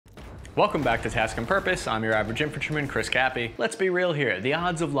Welcome back to Task and Purpose. I'm your average infantryman, Chris Cappy. Let's be real here. The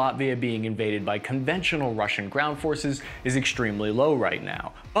odds of Latvia being invaded by conventional Russian ground forces is extremely low right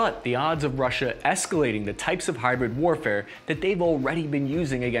now. But the odds of Russia escalating the types of hybrid warfare that they've already been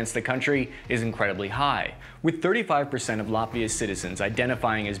using against the country is incredibly high. With 35% of Latvia's citizens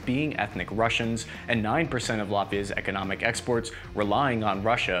identifying as being ethnic Russians and 9% of Latvia's economic exports relying on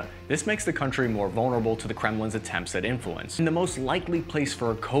Russia, this makes the country more vulnerable to the Kremlin's attempts at influence. And the most likely place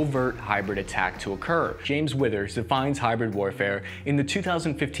for a covert hybrid attack to occur. James Withers defines hybrid warfare in the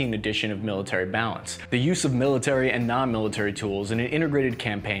 2015 edition of Military Balance: the use of military and non-military tools in an integrated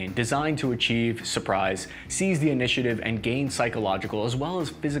campaign designed to achieve, surprise, seize the initiative, and gain psychological as well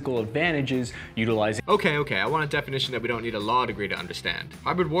as physical advantages utilizing— Okay, I want a definition that we don't need a law degree to understand.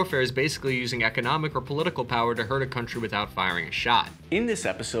 Hybrid warfare is basically using economic or political power to hurt a country without firing a shot. In this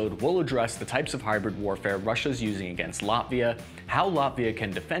episode, we'll address the types of hybrid warfare Russia's using against Latvia, how Latvia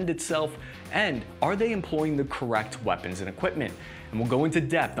can defend itself, and are they employing the correct weapons and equipment? And we'll go into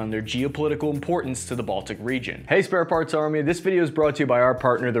depth on their geopolitical importance to the Baltic region. Hey Spare Parts Army, this video is brought to you by our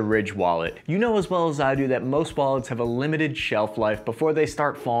partner, the Ridge Wallet. You know as well as I do that most wallets have a limited shelf life before they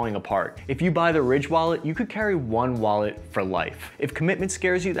start falling apart. If you buy the Ridge Wallet, you could carry one wallet for life. If commitment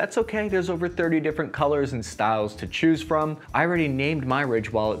scares you, that's okay. There's over 30 different colors and styles to choose from. I already named my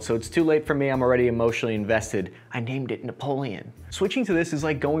Ridge Wallet, so it's too late for me. I'm already emotionally invested. I named it Napoleon. Switching to this is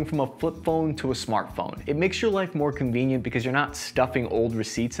like going from a flip phone to a smartphone. It makes your life more convenient because you're not stuffing old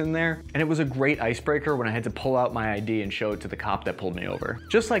receipts in there, and it was a great icebreaker when I had to pull out my ID and show it to the cop that pulled me over.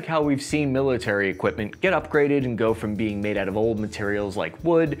 Just like how we've seen military equipment get upgraded and go from being made out of old materials like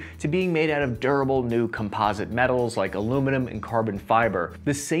wood to being made out of durable new composite metals like aluminum and carbon fiber,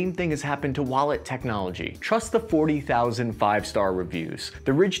 the same thing has happened to wallet technology. Trust the 40,000 5-star reviews.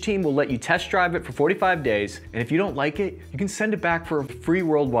 The Ridge team will let you test drive it for 45 days, and if you don't like it, you can send it back for free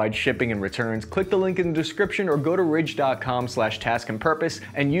worldwide shipping and returns. Click the link in the description or go to ridge.com/taskandpurpose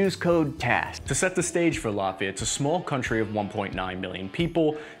and use code TASK. To set the stage for Latvia, it's a small country of 1.9 million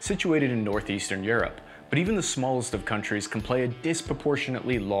people situated in northeastern Europe. But even the smallest of countries can play a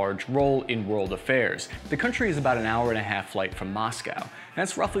disproportionately large role in world affairs. The country is about an hour-and-a-half flight from Moscow.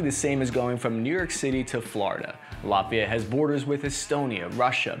 That's roughly the same as going from New York City to Florida. Latvia has borders with Estonia,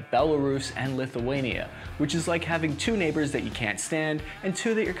 Russia, Belarus, and Lithuania, which is like having two neighbors that you can't stand and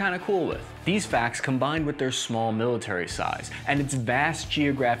two that you're kind of cool with. These facts, combined with their small military size and its vast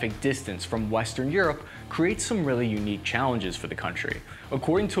geographic distance from Western Europe, create some really unique challenges for the country.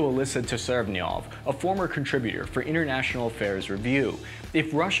 According to Alyssa Tsarevnyov, a former contributor for International Affairs Review,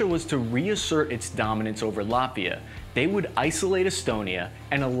 if Russia was to reassert its dominance over Latvia, they would isolate Estonia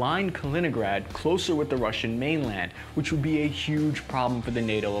and align Kaliningrad closer with the Russian mainland, which would be a huge problem for the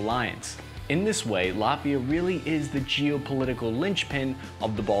NATO alliance. In this way, Latvia really is the geopolitical linchpin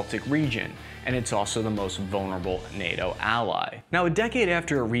of the Baltic region, and it's also the most vulnerable NATO ally. Now, a decade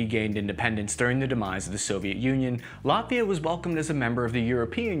after it regained independence during the demise of the Soviet Union, Latvia was welcomed as a member of the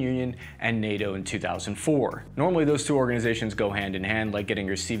European Union and NATO in 2004. Normally, those two organizations go hand in hand, like getting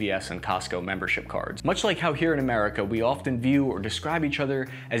your CVS and Costco membership cards. Much like how here in America, we often view or describe each other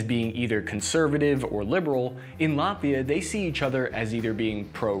as being either conservative or liberal, in Latvia, they see each other as either being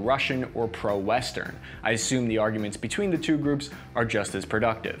pro-Russian or pro-Western. I assume the arguments between the two groups are just as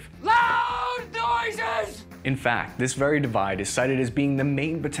productive. Noises! In fact, this very divide is cited as being the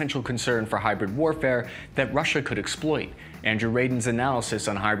main potential concern for hybrid warfare that Russia could exploit. Andrew Radin's analysis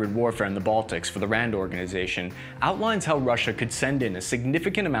on hybrid warfare in the Baltics for the RAND organization outlines how Russia could send in a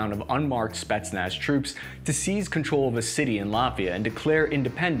significant amount of unmarked Spetsnaz troops to seize control of a city in Latvia and declare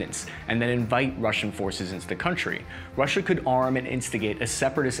independence, and then invite Russian forces into the country. Russia could arm and instigate a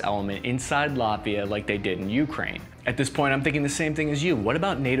separatist element inside Latvia like they did in Ukraine. At this point, I'm thinking the same thing as you. What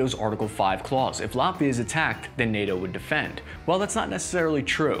about NATO's Article 5 clause? If Latvia is attacked, then NATO would defend. Well, that's not necessarily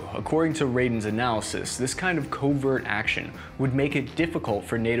true. According to Radin's analysis, this kind of covert action would make it difficult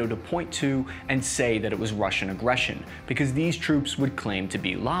for NATO to point to and say that it was Russian aggression, because these troops would claim to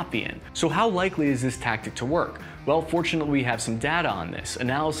be Latvian. So how likely is this tactic to work? Well, fortunately, we have some data on this.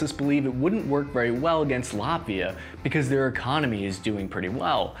 Analysts believe it wouldn't work very well against Latvia because their economy is doing pretty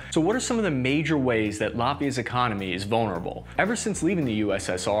well. So what are some of the major ways that Latvia's economy is vulnerable? Ever since leaving the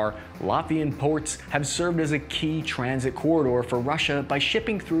USSR, Latvian ports have served as a key transit corridor for Russia by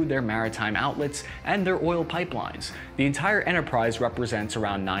shipping through their maritime outlets and their oil pipelines. The entire enterprise represents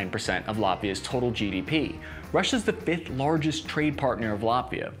around 9% of Latvia's total GDP. Russia's the 5th largest trade partner of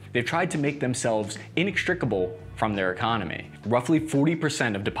Latvia. They've tried to make themselves inextricable from their economy. Roughly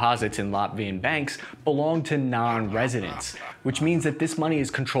 40% of deposits in Latvian banks belong to non-residents, which means that this money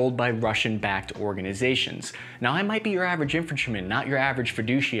is controlled by Russian-backed organizations. Now, I might be your average infantryman, not your average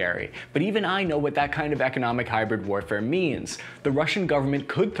fiduciary, but even I know what that kind of economic hybrid warfare means. The Russian government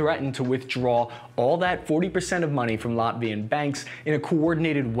could threaten to withdraw all that 40% of money from Latvian banks in a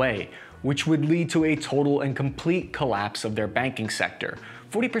coordinated way, which would lead to a total and complete collapse of their banking sector.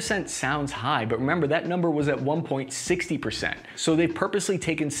 40% sounds high, but remember that number was at one point 60%. So they've purposely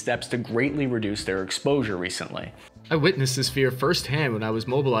taken steps to greatly reduce their exposure recently. I witnessed this fear firsthand when I was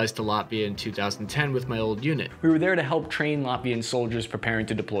mobilized to Latvia in 2010 with my old unit. We were there to help train Latvian soldiers preparing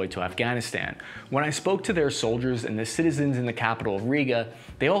to deploy to Afghanistan. When I spoke to their soldiers and the citizens in the capital of Riga,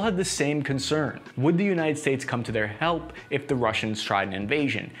 they all had the same concern. Would the United States come to their help if the Russians tried an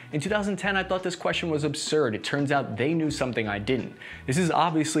invasion? In 2010, I thought this question was absurd. It turns out they knew something I didn't. This is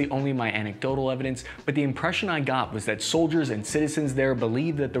obviously only my anecdotal evidence, but the impression I got was that soldiers and citizens there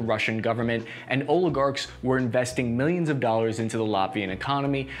believed that the Russian government and oligarchs were investing millions of dollars into the Latvian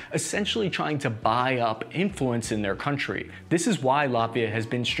economy, essentially trying to buy up influence in their country. This is why Latvia has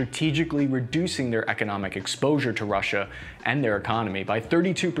been strategically reducing their economic exposure to Russia and their economy by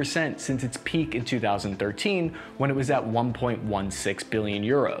 32% since its peak in 2013, when it was at 1.16 billion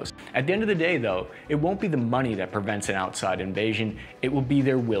euros. At the end of the day, though, it won't be the money that prevents an outside invasion, it will be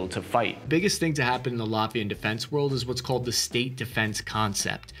their will to fight. The biggest thing to happen in the Latvian defense world is what's called the state defense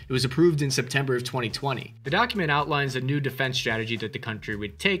concept. It was approved in September of 2020. The document outlines a new defense strategy that the country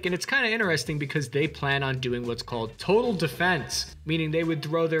would take, and it's kind of interesting because they plan on doing what's called total defense, meaning they would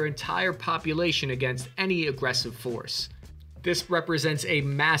throw their entire population against any aggressive force. This represents a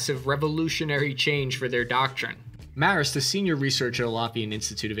massive revolutionary change for their doctrine. Maris, the senior researcher at the Latvian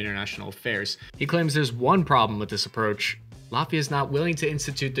Institute of International Affairs, he claims there's one problem with this approach. Latvia is not willing to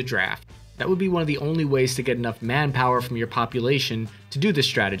institute the draft. That would be one of the only ways to get enough manpower from your population to do this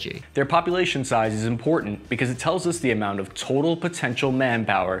strategy. Their population size is important because it tells us the amount of total potential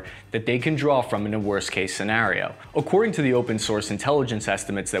manpower that they can draw from in a worst-case scenario. According to the open source intelligence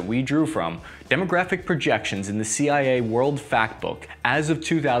estimates that we drew from, demographic projections in the CIA World Factbook, as of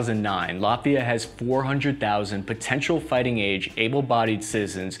 2009, Latvia has 400,000 potential fighting-age, able-bodied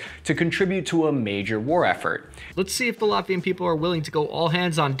citizens to contribute to a major war effort. Let's see if the Latvian people are willing to go all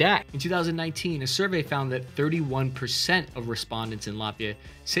hands on deck. In 2019, a survey found that 31% of respondents in Latvia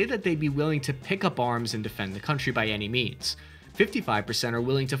say that they'd be willing to pick up arms and defend the country by any means. 55% are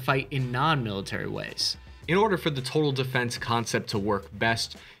willing to fight in non-military ways. In order for the total defense concept to work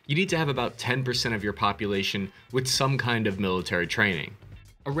best, you need to have about 10% of your population with some kind of military training.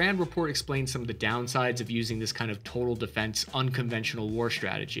 A RAND report explains some of the downsides of using this kind of total defense unconventional war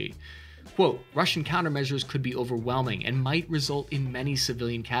strategy. Quote, Russian countermeasures could be overwhelming and might result in many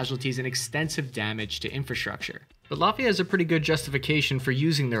civilian casualties and extensive damage to infrastructure. But Latvia has a pretty good justification for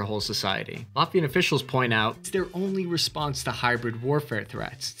using their whole society. Latvian officials point out it's their only response to hybrid warfare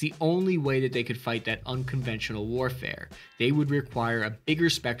threats. It's the only way that they could fight that unconventional warfare. They would require a bigger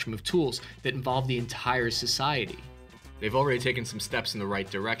spectrum of tools that involve the entire society. They've already taken some steps in the right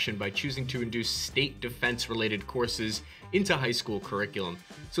direction by choosing to induce state defense-related courses into high school curriculum.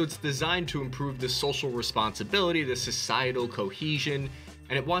 So it's designed to improve the social responsibility, the societal cohesion,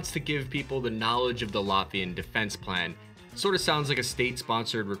 and it wants to give people the knowledge of the Latvian defense plan. It sort of sounds like a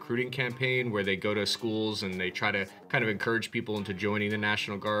state-sponsored recruiting campaign where they go to schools and they try to kind of encourage people into joining the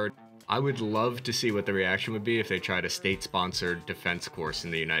National Guard. I would love to see what the reaction would be if they tried a state-sponsored defense course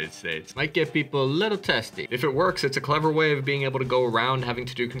in the United States. Might get people a little testy. If it works, it's a clever way of being able to go around having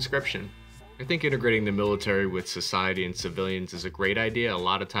to do conscription. I think integrating the military with society and civilians is a great idea. A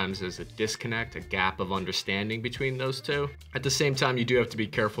lot of times there's a disconnect, a gap of understanding between those two. At the same time, you do have to be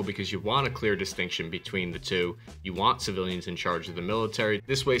careful because you want a clear distinction between the two. You want civilians in charge of the military.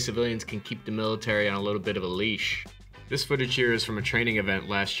 This way, civilians can keep the military on a little bit of a leash. This footage here is from a training event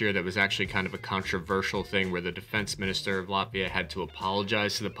last year that was actually kind of a controversial thing where the defense minister of Latvia had to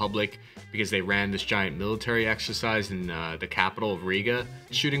apologize to the public because they ran this giant military exercise in the capital of Riga.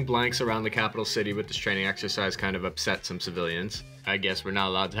 Shooting blanks around the capital city with this training exercise kind of upset some civilians. I guess we're not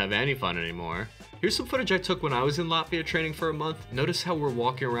allowed to have any fun anymore. Here's some footage I took when I was in Latvia training for a month. Notice how we're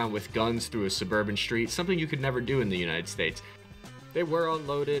walking around with guns through a suburban street, something you could never do in the United States. They were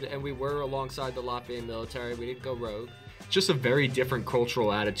unloaded and we were alongside the Latvian military. We didn't go rogue. Just a very different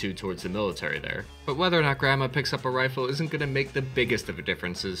cultural attitude towards the military there. But whether or not grandma picks up a rifle isn't going to make the biggest of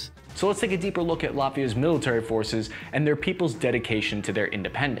differences. So let's take a deeper look at Latvia's military forces and their people's dedication to their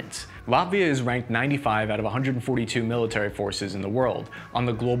independence. Latvia is ranked 95 out of 142 military forces in the world on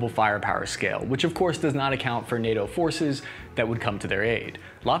the global firepower scale, which of course does not account for NATO forces that would come to their aid.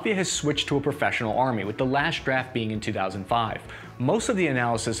 Latvia has switched to a professional army, with the last draft being in 2005. Most of the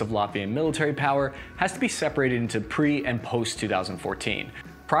analysis of Latvian military power has to be separated into pre- and post-2014.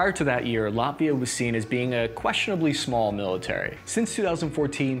 Prior to that year, Latvia was seen as being a questionably small military. Since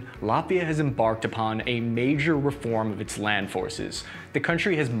 2014, Latvia has embarked upon a major reform of its land forces. The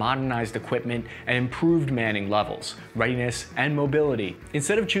country has modernized equipment and improved manning levels, readiness, and mobility.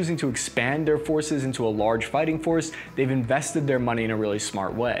 Instead of choosing to expand their forces into a large fighting force, they've invested their money in a really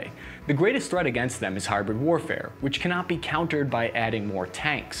smart way. The greatest threat against them is hybrid warfare, which cannot be countered by adding more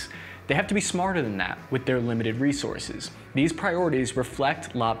tanks. They have to be smarter than that with their limited resources. These priorities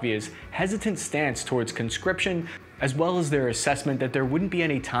reflect Latvia's hesitant stance towards conscription, as well as their assessment that there wouldn't be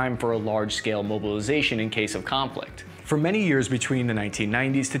any time for a large-scale mobilization in case of conflict. For many years between the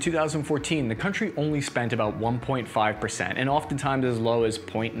 1990s to 2014, the country only spent about 1.5% and oftentimes as low as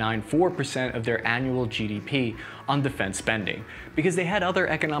 0.94% of their annual GDP on defense spending, because they had other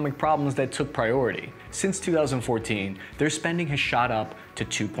economic problems that took priority. Since 2014, their spending has shot up to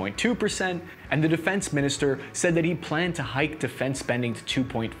 2.2%, and the defense minister said that he planned to hike defense spending to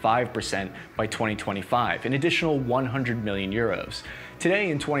 2.5% by 2025, an additional 100 million euros.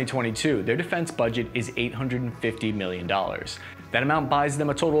 Today in 2022, their defense budget is $850 million. That amount buys them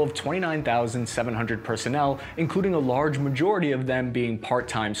a total of 29,700 personnel, including a large majority of them being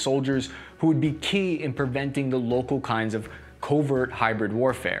part-time soldiers who would be key in preventing the local kinds of covert hybrid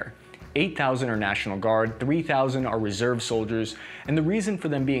warfare. 8,000 are National Guard, 3,000 are reserve soldiers, and the reason for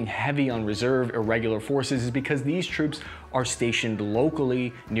them being heavy on reserve irregular forces is because these troops are stationed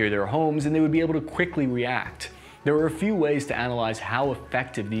locally near their homes and they would be able to quickly react. There are a few ways to analyze how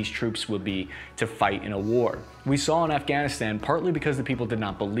effective these troops will be to fight in a war. We saw in Afghanistan, partly because the people did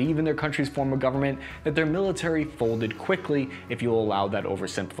not believe in their country's form of government, that their military folded quickly if you allow that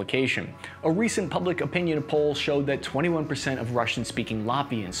oversimplification. A recent public opinion poll showed that 21% of Russian-speaking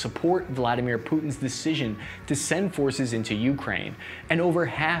Latvians support Vladimir Putin's decision to send forces into Ukraine, and over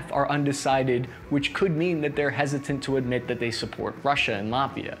half are undecided, which could mean that they're hesitant to admit that they support Russia and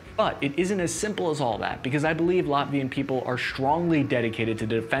Latvia. But it isn't as simple as all that, because I believe Latvian people are strongly dedicated to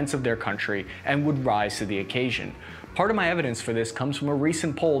the defense of their country and would rise to the occasion. Part of my evidence for this comes from a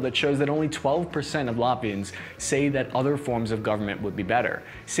recent poll that shows that only 12% of Latvians say that other forms of government would be better.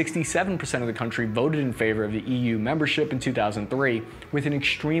 67% of the country voted in favor of the EU membership in 2003, with an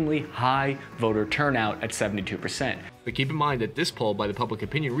extremely high voter turnout at 72%. But keep in mind that this poll by the Public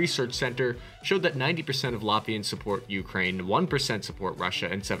Opinion Research Center showed that 90% of Latvians support Ukraine, 1% support Russia,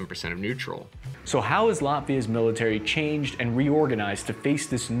 and 7% are neutral. So how has Latvia's military changed and reorganized to face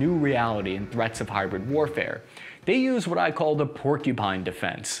this new reality and threats of hybrid warfare? They use what I call the porcupine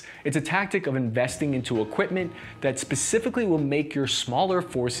defense. It's a tactic of investing into equipment that specifically will make your smaller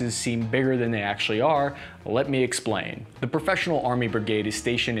forces seem bigger than they actually are. Let me explain. The Professional Army Brigade is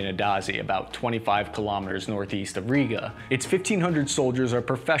stationed in Adazi, about 25 kilometers northeast of Riga. Its 1,500 soldiers are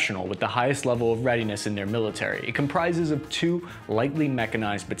professional with the highest level of readiness in their military. It comprises of 2 lightly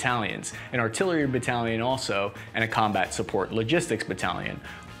mechanized battalions, an artillery battalion also, and a combat support logistics battalion.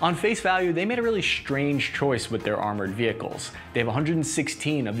 On face value, they made a really strange choice with their armored vehicles. They have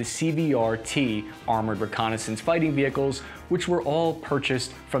 116 of the CVR-T armored reconnaissance fighting vehicles, which were all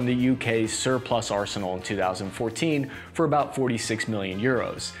purchased from the UK's surplus arsenal in 2014 for about 46 million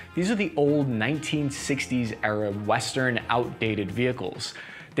euros. These are the old 1960s era Western outdated vehicles.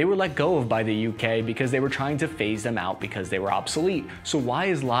 They were let go of by the UK because they were trying to phase them out because they were obsolete. So why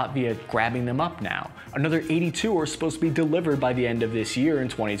is Latvia grabbing them up now? Another 82 are supposed to be delivered by the end of this year in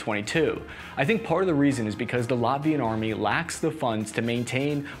 2022. I think part of the reason is because the Latvian army lacks the funds to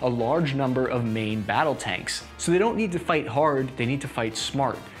maintain a large number of main battle tanks. So they don't need to fight hard, they need to fight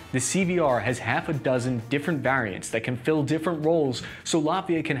smart. The CVR has half a dozen different variants that can fill different roles, so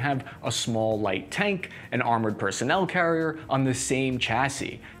Latvia can have a small light tank, an armored personnel carrier on the same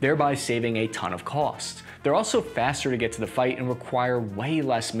chassis, thereby saving a ton of cost. They're also faster to get to the fight and require way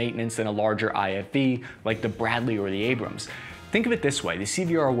less maintenance than a larger IFV like the Bradley or the Abrams. Think of it this way, the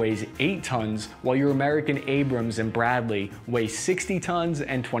CVR weighs 8 tons, while your American Abrams and Bradley weigh 60 tons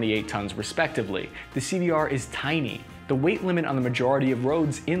and 28 tons respectively. The CVR is tiny. The weight limit on the majority of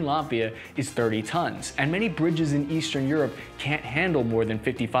roads in Latvia is 30 tons, and many bridges in Eastern Europe can't handle more than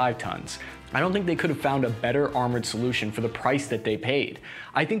 55 tons. I don't think they could have found a better armored solution for the price that they paid.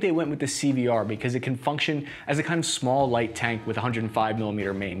 I think they went with the CVR because it can function as a kind of small light tank with a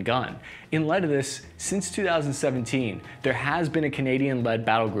 105mm main gun. In light of this, since 2017, there has been a Canadian-led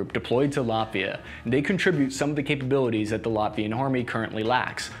battle group deployed to Latvia, and they contribute some of the capabilities that the Latvian army currently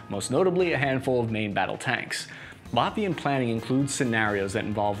lacks, most notably a handful of main battle tanks. Latvian planning includes scenarios that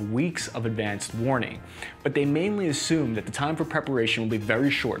involve weeks of advanced warning, but they mainly assume that the time for preparation will be very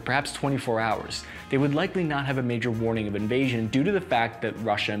short, perhaps 24 hours. They would likely not have a major warning of invasion due to the fact that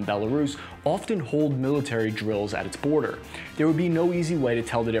Russia and Belarus often hold military drills at its border. There would be no easy way to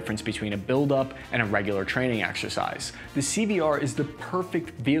tell the difference between a build-up and a regular training exercise. The CVR is the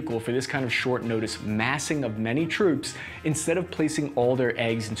perfect vehicle for this kind of short-notice massing of many troops instead of placing all their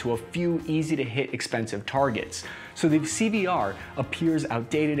eggs into a few easy-to-hit expensive targets. So the CVR appears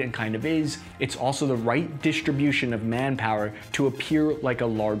outdated and kind of is. It's also the right distribution of manpower to appear like a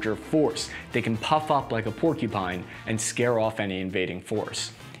larger force. They can puff up like a porcupine and scare off any invading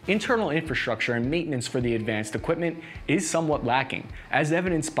force. Internal infrastructure and maintenance for the advanced equipment is somewhat lacking, as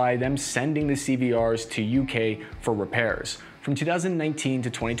evidenced by them sending the CVRs to UK for repairs. From 2019 to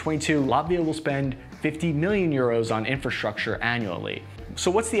 2022, Latvia will spend 50 million euros on infrastructure annually. So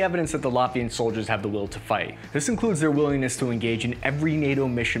what's the evidence that the Latvian soldiers have the will to fight? This includes their willingness to engage in every NATO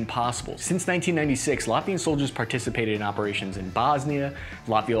mission possible. Since 1996, Latvian soldiers participated in operations in Bosnia.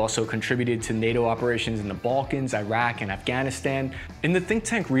 Latvia also contributed to NATO operations in the Balkans, Iraq, and Afghanistan. In the think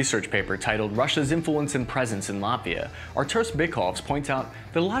tank research paper titled Russia's Influence and Presence in Latvia, Artus Bikovs points out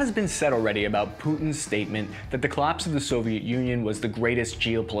that a lot has been said already about Putin's statement that the collapse of the Soviet Union was the greatest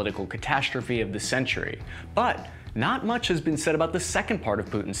geopolitical catastrophe of the century. But not much has been said about the second part of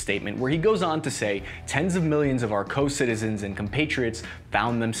Putin's statement, where he goes on to say tens of millions of our co-citizens and compatriots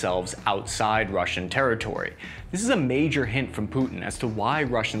found themselves outside Russian territory. This is a major hint from Putin as to why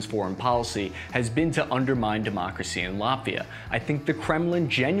Russia's foreign policy has been to undermine democracy in Latvia. I think the Kremlin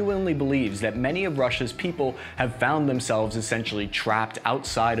genuinely believes that many of Russia's people have found themselves essentially trapped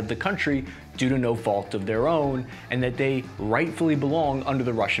outside of the country due to no fault of their own, and that they rightfully belong under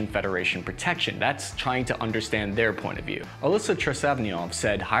the Russian Federation protection. That's trying to understand their point of view. Alyssa Tresavniov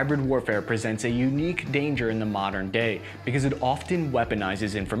said hybrid warfare presents a unique danger in the modern day because it often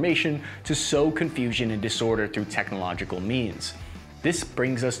weaponizes information to sow confusion and disorder through technological means. This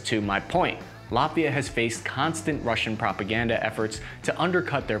brings us to my point. Latvia has faced constant Russian propaganda efforts to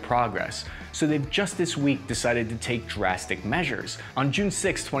undercut their progress, so they've just this week decided to take drastic measures. On June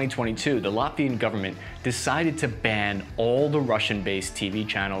 6, 2022, the Latvian government decided to ban all the Russian-based TV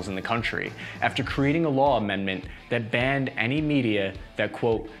channels in the country after creating a law amendment that banned any media that,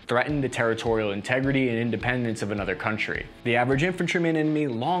 quote, threatened the territorial integrity and independence of another country. The average infantryman in me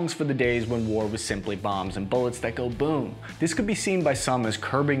longs for the days when war was simply bombs and bullets that go boom. This could be seen by some as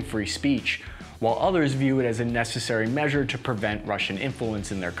curbing free speech, while others view it as a necessary measure to prevent Russian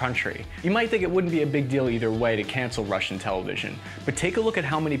influence in their country. You might think it wouldn't be a big deal either way to cancel Russian television, but take a look at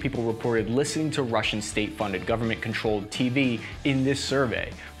how many people reported listening to Russian state-funded government-controlled TV in this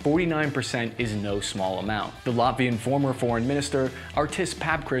survey. 49% is no small amount. The Latvian former foreign minister, Artus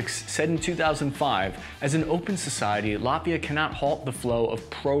Bikovs, said in 2005, as an open society, Latvia cannot halt the flow of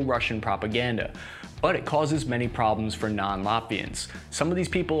pro-Russian propaganda, but it causes many problems for non-Latvians. Some of these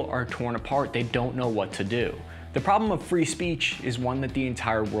people are torn apart, they don't know what to do. The problem of free speech is one that the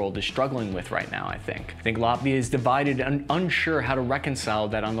entire world is struggling with right now, I think. I think Latvia is divided and unsure how to reconcile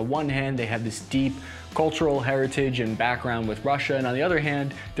that on the one hand they have this deep cultural heritage and background with Russia, and on the other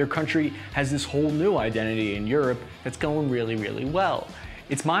hand, their country has this whole new identity in Europe that's going really, really well.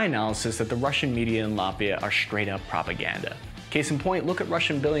 It's my analysis that the Russian media in Latvia are straight up propaganda. Case in point, look at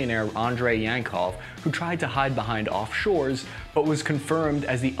Russian billionaire Andrei Yankov, who tried to hide behind offshores, but was confirmed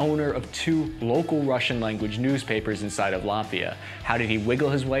as the owner of 2 local Russian language newspapers inside of Latvia. How did he wiggle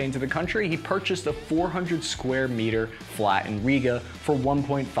his way into the country? He purchased a 400 square meter flat in Riga for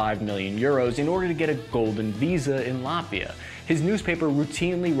 1.5 million euros in order to get a golden visa in Latvia. His newspaper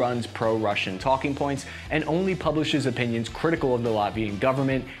routinely runs pro-Russian talking points and only publishes opinions critical of the Latvian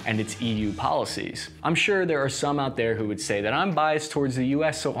government and its EU policies. I'm sure there are some out there who would say that I'm biased towards the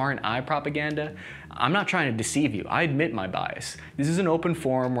US, so aren't I propaganda? I'm not trying to deceive you. I admit my bias. This is an open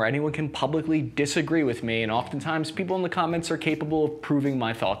forum where anyone can publicly disagree with me, and oftentimes people in the comments are capable of proving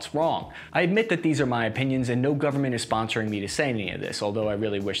my thoughts wrong. I admit that these are my opinions and no government is sponsoring me to say any of this, although I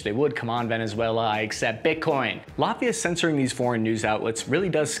really wish they would. Come on, Venezuela, I accept Bitcoin. Latvia censoring these foreign news outlets really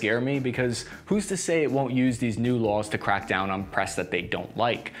does scare me, because who's to say it won't use these new laws to crack down on press that they don't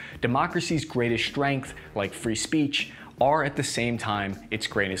like? Democracy's greatest strength, like free speech, are at the same time its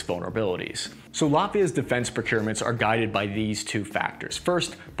greatest vulnerabilities. So Latvia's defense procurements are guided by these two factors.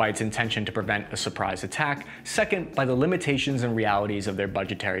 First, by its intention to prevent a surprise attack. Second, by the limitations and realities of their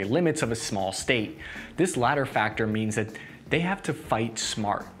budgetary limits of a small state. This latter factor means that they have to fight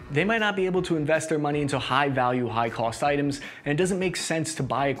smart. They might not be able to invest their money into high-value, high-cost items, and it doesn't make sense to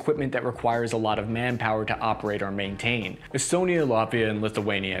buy equipment that requires a lot of manpower to operate or maintain. Estonia, Latvia, and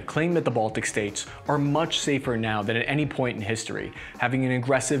Lithuania claim that the Baltic states are much safer now than at any point in history. Having an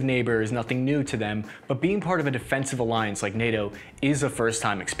aggressive neighbor is nothing new to them, but being part of a defensive alliance like NATO is a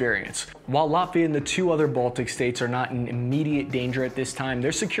first-time experience. While Latvia and the two other Baltic states are not in immediate danger at this time,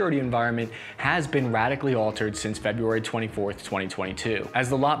 their security environment has been radically altered since February 24th, 2022. As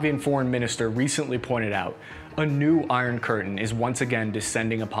the Latvian foreign minister recently pointed out, a new Iron Curtain is once again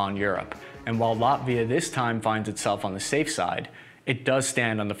descending upon Europe, and while Latvia this time finds itself on the safe side, it does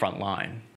stand on the front line.